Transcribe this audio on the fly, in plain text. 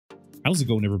How's it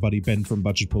going, everybody? Ben from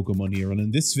Budget Pokemon here, and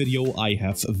in this video I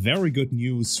have very good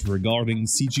news regarding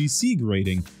CGC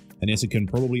grading. And as you can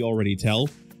probably already tell,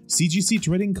 CGC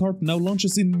trading card now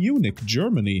launches in Munich,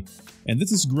 Germany. And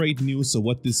this is great news, so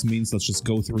what this means, let's just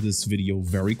go through this video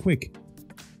very quick.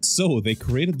 So, they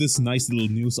created this nice little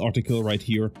news article right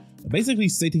here, basically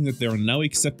stating that they are now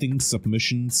accepting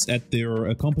submissions at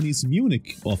their company's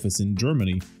Munich office in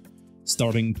Germany,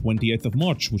 starting 28th of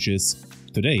March, which is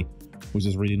today. Which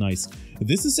is really nice.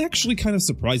 This is actually kind of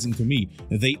surprising to me.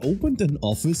 They opened an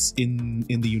office in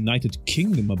the United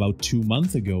Kingdom about 2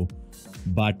 months ago,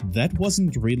 but that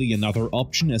wasn't really another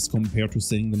option as compared to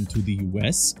sending them to the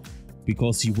US,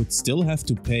 because you would still have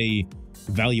to pay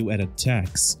value-added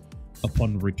tax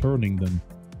upon returning them.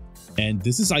 And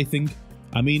this is, I think,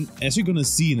 I mean, as you're gonna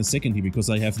see in a second here, because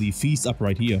I have the fees up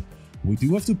right here, we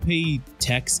do have to pay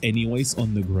tax anyways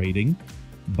on the grading,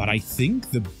 but I think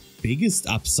the biggest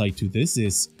upside to this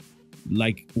is,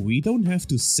 like, we don't have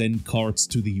to send cards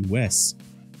to the US,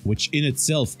 which in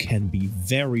itself can be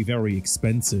very, very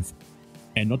expensive.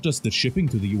 And not just the shipping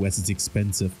to the US is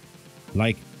expensive,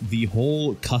 like the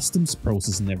whole customs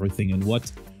process and everything. And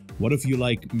what if you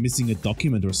like missing a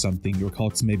document or something, your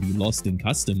cards may be lost in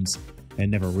customs and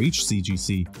never reach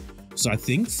CGC. So I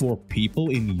think for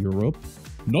people in Europe,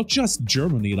 not just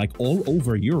Germany, like all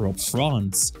over Europe,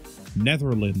 France,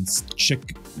 Netherlands,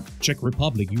 Czech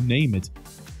Republic, you name it.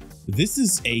 This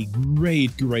is a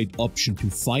great option to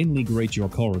finally grade your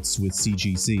cards with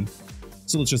CGC.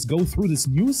 So let's just go through this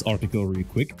news article real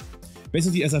quick.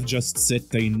 Basically, as I've just said,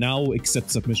 they now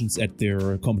accept submissions at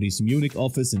their company's Munich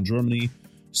office in Germany,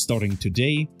 starting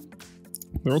today.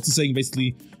 They're also saying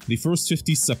basically the first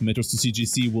 50 submitters to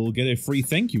CGC will get a free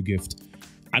thank you gift.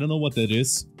 I don't know what that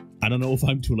is. I don't know if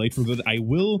I'm too late for that. I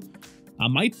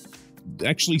might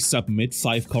actually submit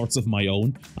 5 cards of my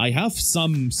own. I have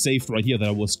some saved right here that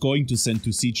I was going to send to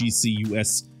CGC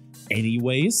US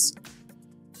anyways,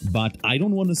 but I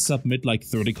don't want to submit like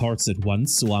 30 cards at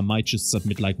once, so I might just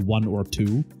submit like 1 or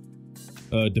 2,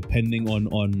 depending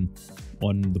on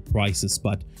the prices,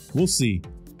 but we'll see.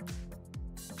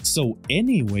 So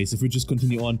anyways, if we just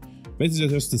continue on, basically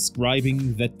they're just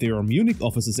describing that their Munich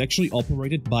office is actually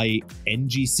operated by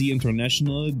NGC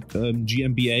International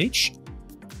GmbH,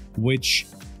 which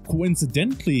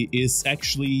coincidentally is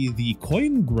actually the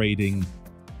coin grading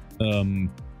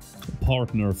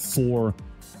partner for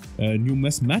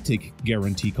numismatic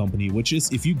guarantee company, which is,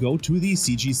 if you go to the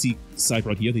CGC site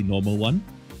right here, the normal one,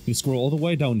 you scroll all the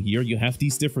way down here, you have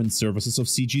these different services of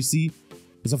CGC.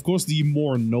 There's of course the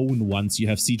more known ones. You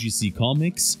have CGC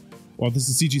Comics, or this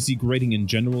is CGC grading in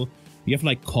general. You have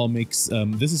like comics.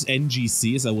 This is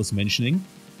NGC, as I was mentioning.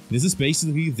 This is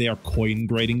basically their coin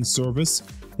grading service.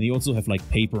 And you also have like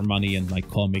paper money and like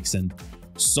comics and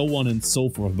so on and so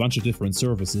forth, a bunch of different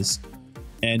services.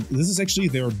 And this is actually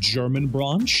their German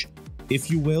branch,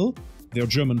 if you will, their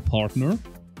German partner.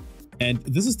 And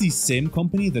this is the same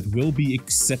company that will be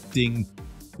accepting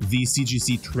the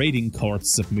CGC trading card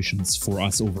submissions for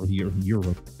us over here in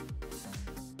Europe.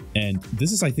 And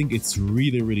this is, I think it's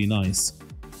really nice.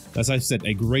 As I said,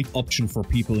 a great option for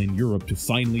people in Europe to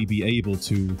finally be able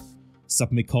to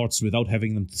submit cards without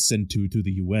having them sent to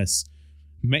the US.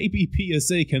 Maybe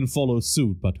PSA can follow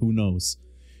suit, but who knows.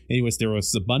 Anyways, there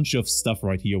is a bunch of stuff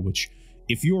right here, which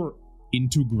if you're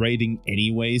into grading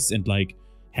anyways and like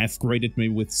have graded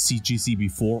maybe with CGC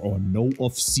before or know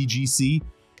of CGC,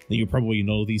 then you probably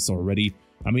know these already.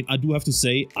 I mean, I do have to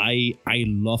say, I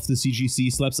love the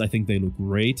CGC slabs. I think they look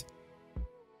great.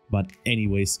 But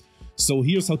anyways, so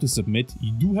here's how to submit.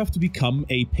 You do have to become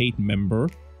a paid member,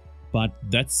 but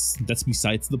that's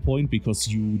besides the point, because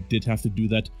you did have to do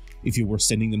that if you were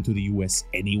sending them to the US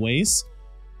anyways.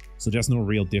 So there's no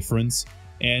real difference.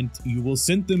 And you will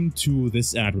send them to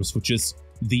this address, which is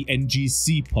the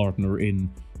NGC partner in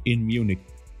Munich.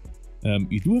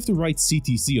 You do have to write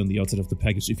CTC on the outside of the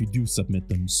package if you do submit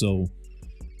them, so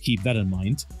keep that in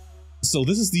mind. So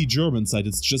this is the German site.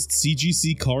 It's just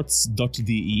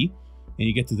cgccards.de, and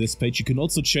you get to this page. You can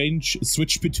also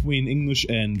switch between English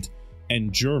and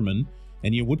German,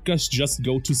 and you would just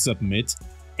go to submit,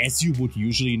 as you would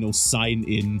usually, sign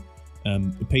in,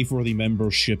 pay for the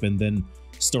membership, and then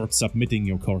start submitting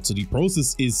your card. So the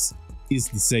process is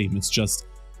the same. It's just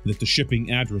that the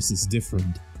shipping address is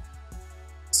different.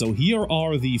 So here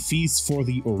are the fees for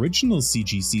the original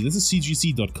CGC. This is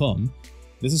cgc.com.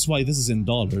 This is why this is in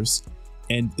dollars.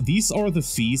 And these are the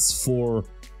fees for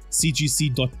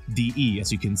cgc.de,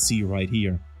 as you can see right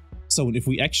here. So if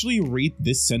we actually read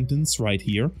this sentence right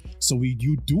here, so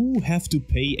you do have to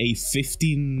pay a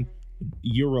 15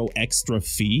 euro extra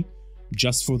fee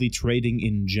just for the trading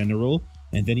in general.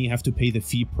 and then you have to pay the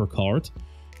fee per card.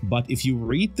 But if you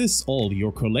read this all,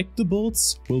 your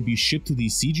collectibles will be shipped to the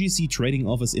CGC trading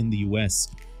office in the US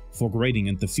for grading,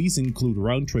 and the fees include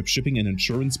round-trip shipping and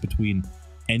insurance between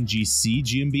NGC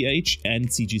GmbH and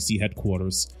CGC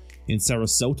headquarters in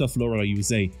Sarasota, Florida,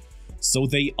 USA. So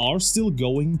they are still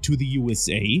going to the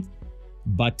USA,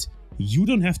 but you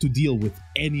don't have to deal with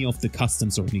any of the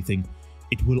customs or anything.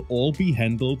 It will all be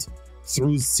handled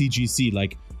through CGC,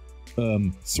 like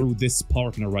through this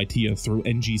partner right here, through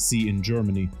NGC in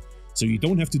Germany. So you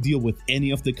don't have to deal with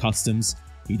any of the customs,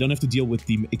 you don't have to deal with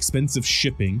the expensive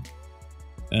shipping,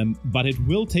 but it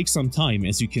will take some time,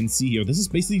 as you can see here. This is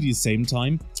basically the same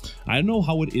time. I don't know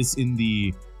how it is in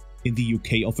the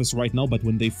UK office right now, but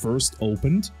when they first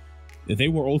opened, they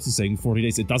were also saying 40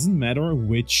 days. It doesn't matter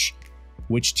which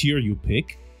tier you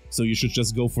pick, so you should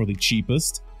just go for the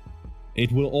cheapest.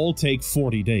 It will all take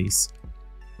 40 days.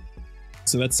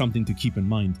 So that's something to keep in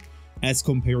mind, as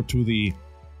compared to the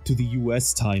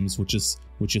US times, which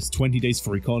is 20 days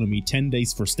for economy, 10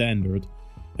 days for standard,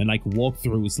 and like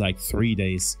walkthrough is like 3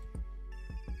 days.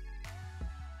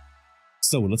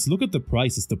 So let's look at the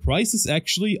prices. The prices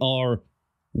actually are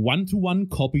 1-to-1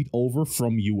 copied over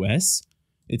from US.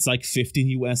 It's like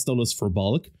 $15 for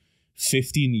bulk,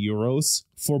 15 euros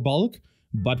for bulk,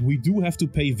 but we do have to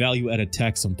pay value-added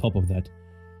tax on top of that,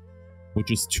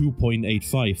 which is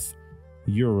 2.85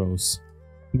 euros,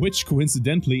 which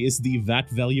coincidentally is the VAT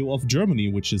value of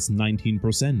Germany, which is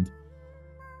 19%.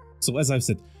 So as I've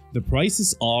said, the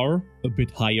prices are a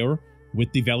bit higher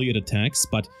with the value-added tax,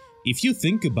 but if you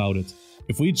think about it,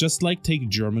 if we just like take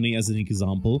Germany as an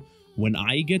example, when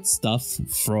I get stuff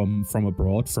from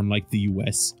abroad, from like the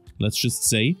US, let's just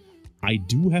say, I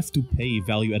do have to pay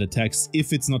value-added tax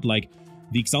if it's not like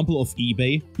the example of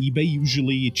eBay. eBay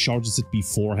usually charges it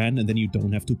beforehand and then you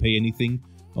don't have to pay anything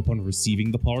upon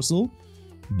receiving the parcel.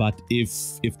 But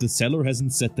if the seller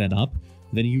hasn't set that up,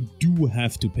 then you do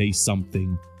have to pay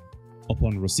something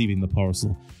upon receiving the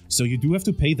parcel. So you do have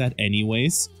to pay that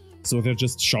anyways, so they're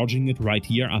just charging it right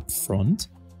here up front.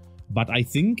 But I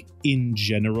think in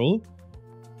general,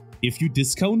 if you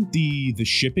discount the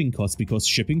shipping costs, because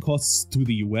shipping costs to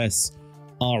the US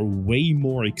are way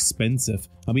more expensive.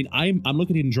 I mean, I'm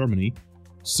looking in Germany,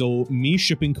 so me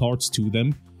shipping cards to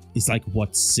them is like,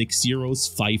 what, 6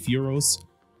 euros, 5 euros?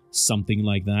 Something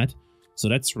like that. So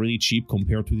that's really cheap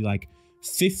compared to like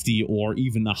 50 or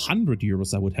even 100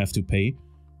 euros I would have to pay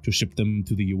to ship them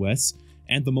to the US.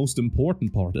 And the most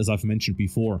important part, as I've mentioned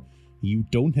before, you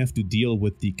don't have to deal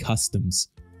with the customs.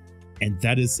 And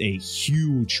that is a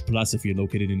huge plus if you're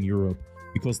located in Europe,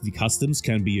 because the customs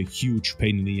can be a huge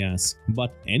pain in the ass.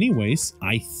 But anyways,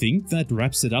 I think that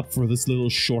wraps it up for this little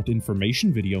short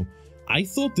information video. I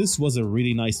thought this was a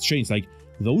really nice change. Like,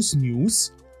 those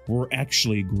news were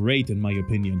actually great in my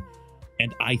opinion.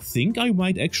 And I think I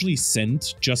might actually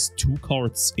send just 2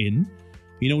 cards in,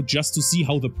 you know, just to see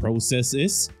how the process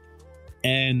is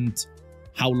and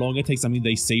how long it takes. I mean,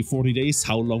 they say 40 days,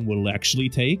 how long will it actually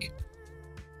take?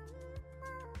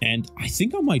 And I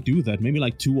think I might do that, maybe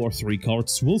like 2 or 3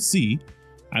 cards, we'll see.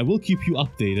 I will keep you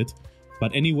updated.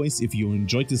 But anyways, if you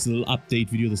enjoyed this little update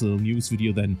video, this little news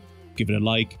video, then give it a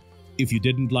like. If you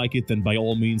didn't like it, then by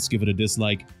all means give it a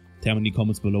dislike. Tell me in the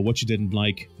comments below what you didn't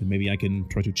like, and maybe I can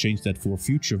try to change that for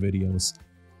future videos.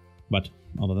 But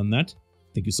other than that,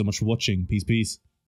 thank you so much for watching. Peace, peace.